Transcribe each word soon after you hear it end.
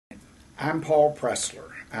I'm Paul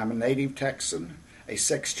Pressler. I'm a native Texan, a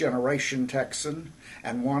sixth-generation Texan,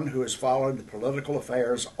 and one who has followed political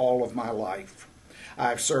affairs all of my life.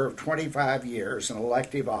 I've served 25 years in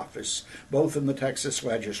elective office, both in the Texas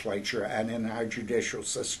legislature and in our judicial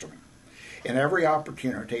system. In every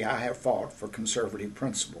opportunity, I have fought for conservative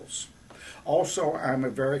principles. Also, I'm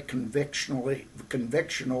a very convictional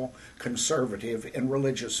conservative in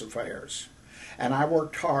religious affairs, and I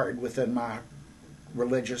worked hard within my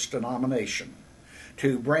religious denomination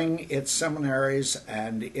to bring its seminaries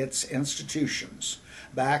and its institutions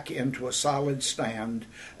back into a solid stand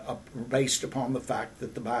based upon the fact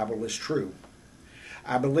that the Bible is true.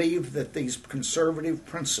 I believe that these conservative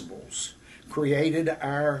principles created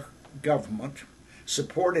our government,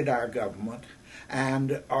 supported our government,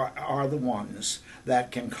 and are the ones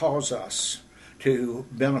that can cause us to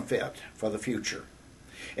benefit for the future.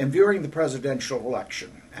 In viewing the presidential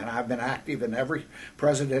election, and I've been active in every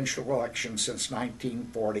presidential election since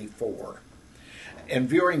 1944, in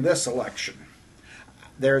viewing this election,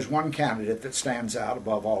 there's one candidate that stands out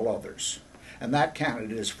above all others, and that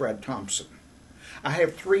candidate is Fred Thompson. I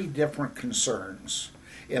have three different concerns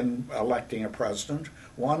in electing a president.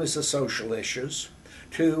 One is the social issues,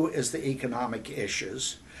 two is the economic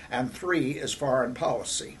issues, and three is foreign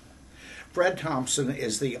policy. Fred Thompson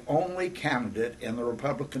is the only candidate in the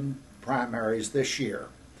Republican primaries this year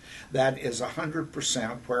that is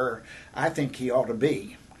 100% where I think he ought to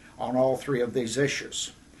be on all three of these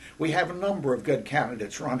issues. We have a number of good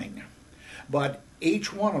candidates running, but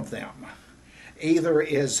each one of them either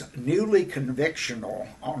is newly convictional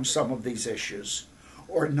on some of these issues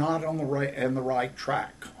or not on in the right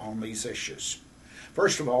track on these issues.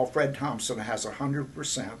 First of all, Fred Thompson has a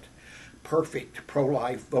 100% perfect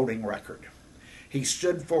pro-life voting record. He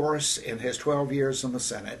stood for us in his 12 years in the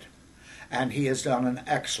Senate, and he has done an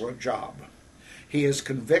excellent job. He is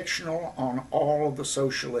convictional on all of the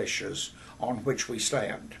social issues on which we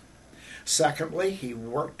stand. Secondly, he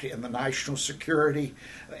worked in the national security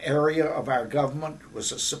area of our government,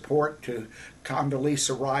 was a support to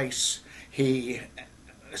Condoleezza Rice. He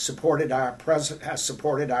has supported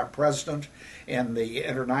our president in the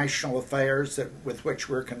international affairs with which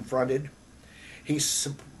we're confronted. He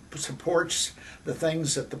supports the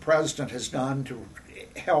things that the president has done to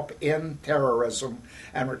help end terrorism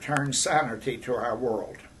and return sanity to our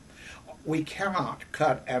world. We cannot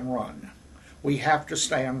cut and run. We have to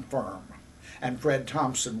stand firm, and Fred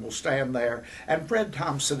Thompson will stand there. And Fred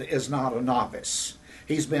Thompson is not a novice.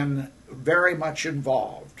 He's been very much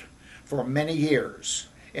involved for many years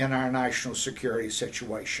in our national security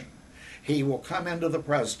situation. He will come into the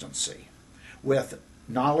presidency with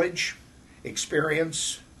knowledge,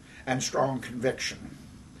 experience, and strong conviction.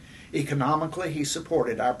 Economically, he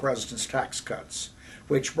supported our president's tax cuts,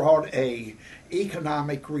 which brought an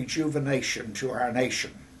economic rejuvenation to our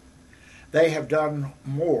nation. They have done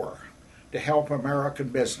more to help American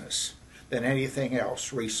business than anything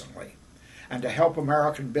else recently. And to help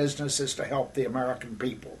American business is to help the American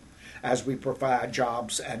people as we provide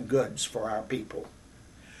jobs and goods for our people.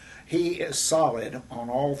 He is solid on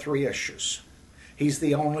all three issues. He's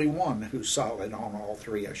the only one who's solid on all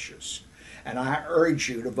three issues. And I urge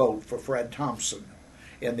you to vote for Fred Thompson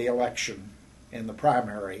in the election, in the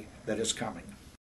primary that is coming.